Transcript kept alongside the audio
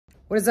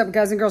What is up,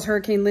 guys and girls?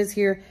 Hurricane Liz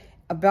here,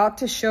 about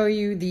to show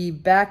you the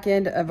back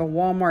end of a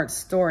Walmart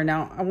store.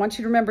 Now, I want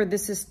you to remember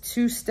this is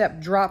two-step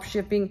drop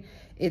shipping.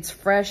 It's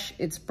fresh,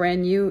 it's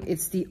brand new.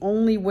 It's the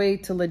only way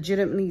to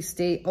legitimately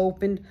stay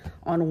open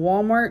on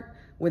Walmart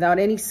without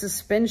any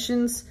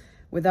suspensions,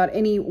 without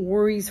any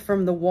worries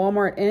from the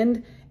Walmart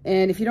end.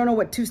 And if you don't know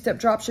what two-step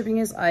drop shipping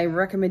is, I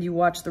recommend you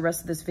watch the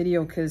rest of this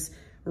video, because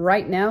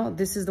right now,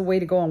 this is the way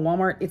to go on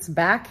Walmart. It's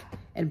back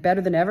and better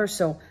than ever.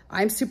 So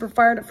I'm super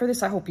fired up for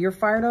this. I hope you're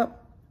fired up.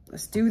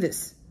 Let's do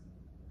this.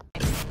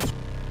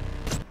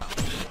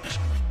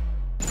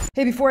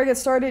 Hey, before I get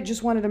started,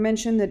 just wanted to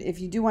mention that if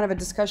you do want to have a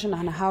discussion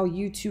on how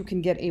you too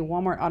can get a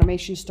Walmart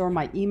automation store,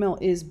 my email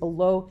is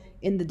below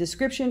in the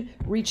description.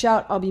 Reach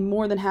out. I'll be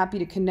more than happy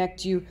to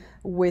connect you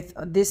with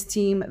this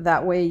team.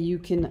 That way you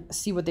can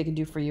see what they can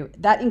do for you.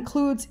 That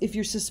includes if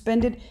you're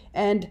suspended,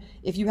 and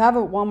if you have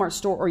a Walmart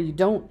store or you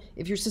don't.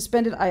 If you're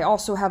suspended, I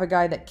also have a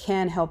guy that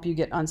can help you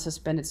get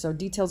unsuspended. So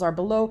details are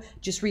below.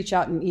 Just reach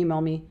out and email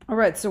me. All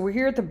right, so we're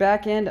here at the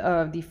back end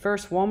of the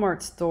first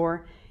Walmart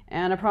store.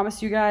 And I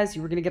promised you guys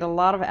you were going to get a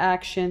lot of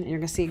action, and you're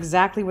going to see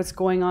exactly what's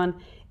going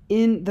on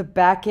in the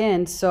back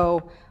end.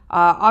 So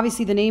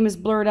obviously the name is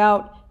blurred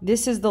out.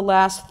 This is the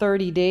last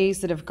 30 days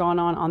that have gone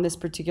on this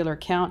particular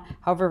account.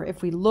 However,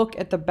 if we look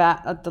at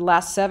the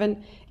last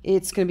 7,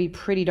 it's going to be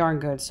pretty darn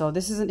good. So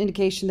this is an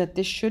indication that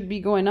this should be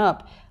going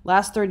up.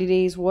 Last 30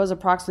 days was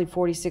approximately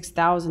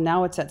 46,000.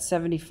 Now it's at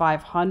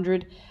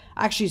 7,500.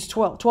 Actually, it's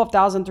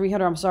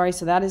 12,300. I'm sorry.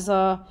 So that is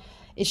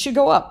it should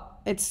go up.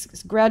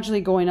 It's gradually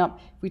going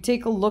up. If we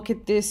take a look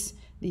at this,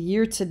 the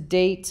year to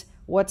date,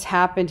 what's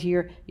happened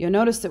here, you'll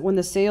notice that when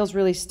the sales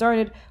really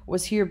started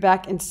was here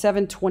back in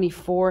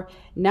 7/24.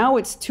 Now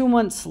it's 2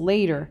 months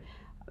later.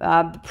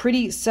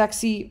 Pretty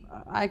sexy.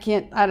 I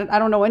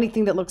don't know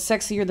anything that looks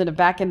sexier than a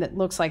back end that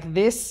looks like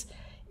this.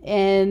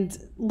 And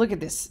look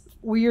at this.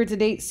 Year to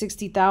date,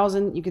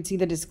 60,000. You can see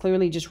that it's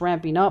clearly just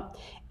ramping up,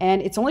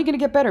 and it's only going to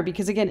get better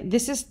because, again,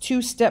 this is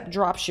two-step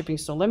drop shipping.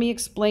 So let me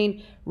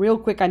explain real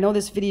quick. I know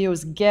this video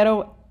is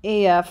ghetto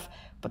AF,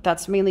 but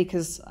that's mainly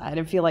because I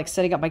didn't feel like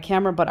setting up my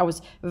camera, but I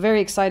was very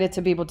excited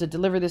to be able to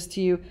deliver this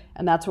to you,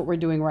 and that's what we're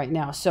doing right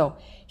now. So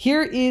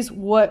here is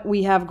what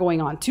we have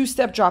going on.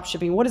 Two-step drop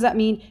shipping. What does that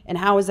mean, and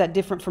how is that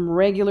different from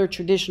regular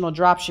traditional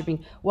drop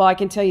shipping? Well, I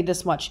can tell you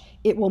this much.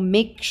 It will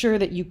make sure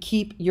that you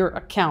keep your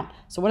account.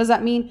 So what does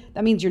that mean?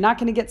 That means you're not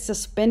going to get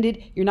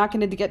suspended. You're not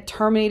going to get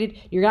terminated.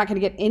 You're not going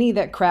to get any of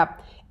that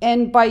crap.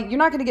 And by you're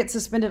not going to get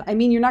suspended, I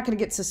mean you're not going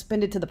to get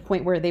suspended to the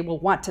point where they will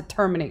want to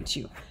terminate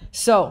you.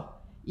 So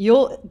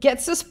you'll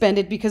get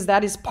suspended because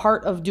that is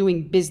part of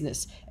doing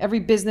business. Every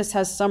business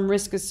has some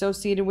risk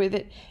associated with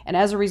it. And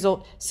as a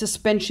result,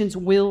 suspensions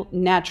will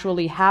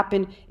naturally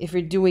happen if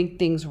you're doing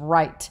things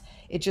right.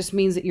 It just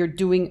means that you're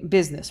doing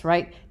business,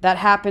 right? That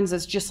happens.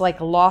 It's just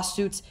like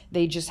lawsuits.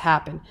 They just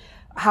happen.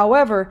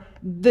 However,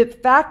 the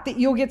fact that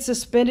you'll get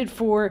suspended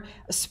for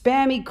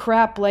spammy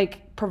crap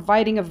like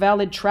providing a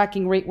valid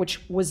tracking rate,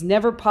 which was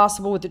never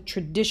possible with the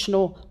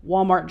traditional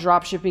Walmart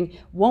dropshipping,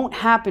 won't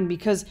happen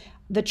because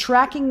the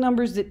tracking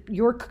numbers that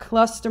your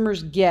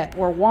customers get,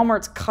 or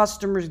Walmart's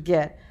customers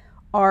get,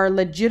 are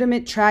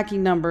legitimate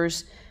tracking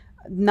numbers,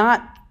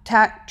 not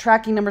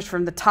tracking numbers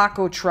from the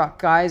taco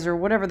truck guys or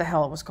whatever the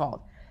hell it was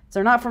called. So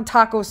they're not from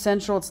Taco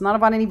Central. It's not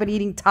about anybody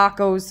eating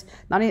tacos,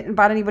 not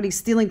about anybody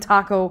stealing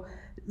taco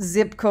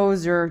zip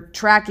codes or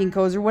tracking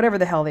codes or whatever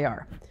the hell they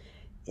are.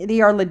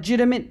 They are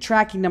legitimate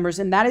tracking numbers,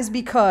 and that is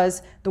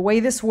because the way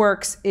this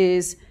works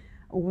is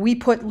we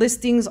put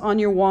listings on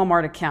your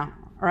Walmart account,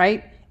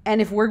 right? And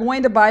if we're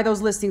going to buy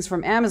those listings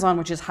from Amazon,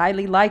 which is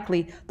highly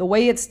likely, the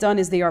way it's done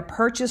is they are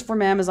purchased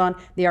from Amazon,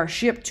 they are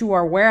shipped to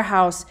our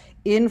warehouse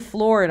in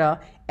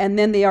Florida, and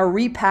then they are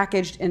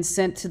repackaged and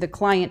sent to the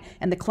client.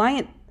 And the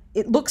client,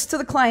 it looks to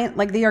the client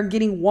like they are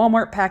getting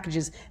Walmart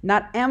packages,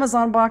 not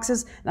Amazon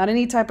boxes, not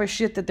any type of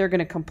shit that they're going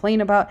to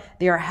complain about.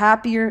 They are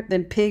happier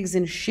than pigs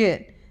in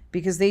shit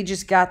because they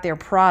just got their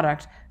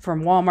product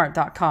from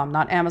Walmart.com,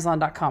 not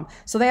Amazon.com.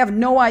 So they have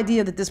no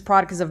idea that this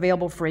product is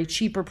available for a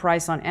cheaper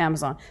price on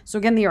Amazon. So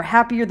again, they are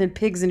happier than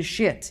pigs in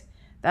shit.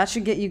 That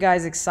should get you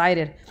guys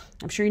excited.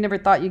 I'm sure you never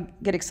thought you'd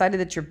get excited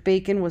that your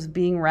bacon was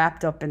being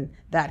wrapped up in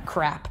that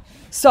crap.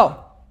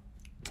 So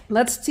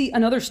let's see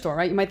another store,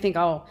 right? You might think,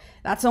 oh,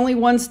 that's only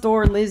one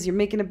store, Liz. You're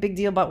making a big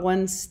deal about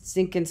one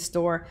stinking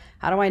store.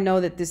 How do I know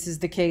that this is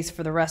the case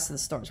for the rest of the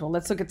stores? Well,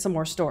 let's look at some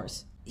more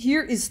stores.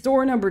 Here is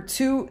store number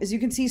 2. As you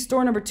can see,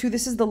 store number 2,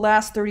 this is the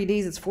last 30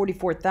 days. It's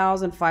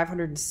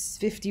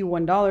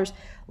 $44,551.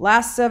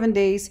 Last 7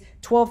 days,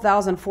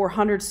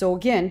 $12,400. So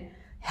again,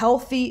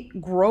 healthy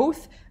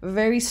growth,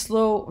 very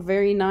slow,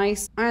 very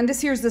nice. And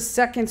this here's the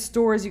second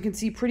store. As you can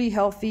see, pretty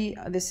healthy.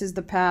 This is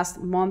the past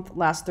month,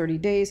 last 30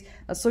 days.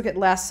 Let's look at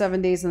last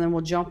 7 days, and then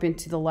we'll jump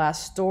into the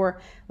last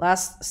store.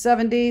 Last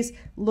 7 days,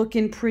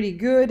 looking pretty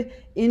good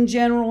in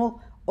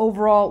general.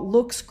 Overall,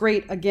 looks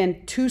great.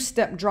 Again,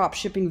 two-step drop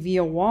shipping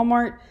via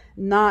Walmart,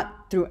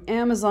 not through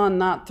Amazon,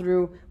 not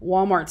through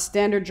Walmart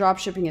standard drop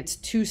shipping. It's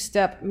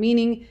two-step,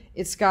 meaning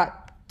it's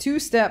got 2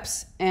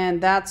 steps,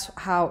 and that's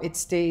how it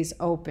stays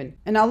open.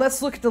 And now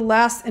let's look at the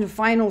last and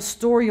final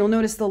store. You'll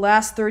notice the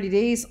last 30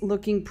 days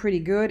looking pretty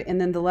good, and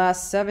then the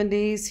last 7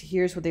 days,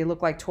 here's what they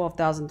look like,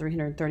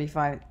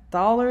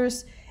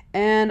 $12,335.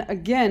 And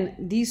again,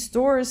 these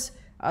stores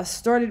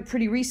started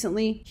pretty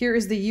recently. Here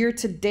is the year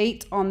to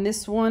date on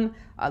this one.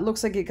 It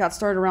looks like it got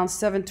started around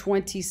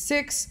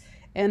 726,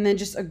 and then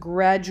just a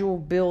gradual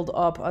build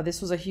up.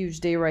 This was a huge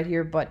day right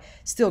here, but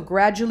still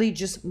gradually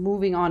just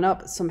moving on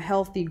up, some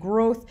healthy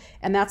growth.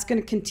 And that's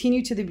going to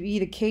continue to be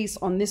the case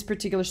on this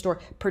particular store,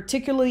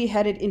 particularly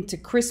headed into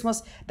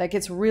Christmas. That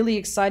gets really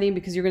exciting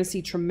because you're going to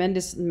see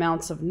tremendous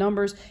amounts of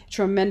numbers,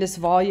 tremendous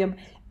volume,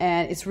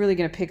 and it's really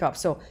going to pick up.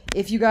 So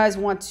if you guys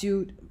want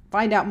to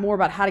find out more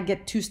about how to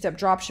get 2-step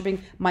dropshipping,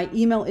 my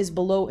email is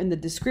below in the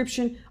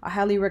description. I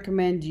highly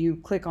recommend you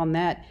click on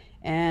that,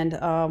 and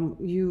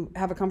you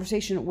have a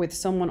conversation with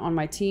someone on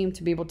my team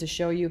to be able to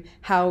show you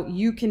how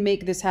you can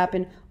make this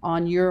happen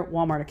on your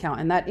Walmart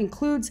account. And that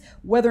includes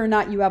whether or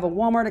not you have a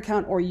Walmart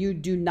account or you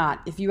do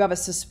not. If you have a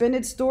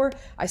suspended store,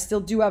 I still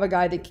do have a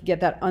guy that can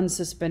get that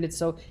unsuspended.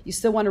 So you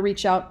still want to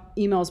reach out,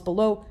 emails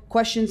below.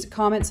 Questions,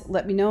 comments,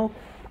 let me know.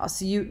 I'll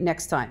see you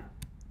next time.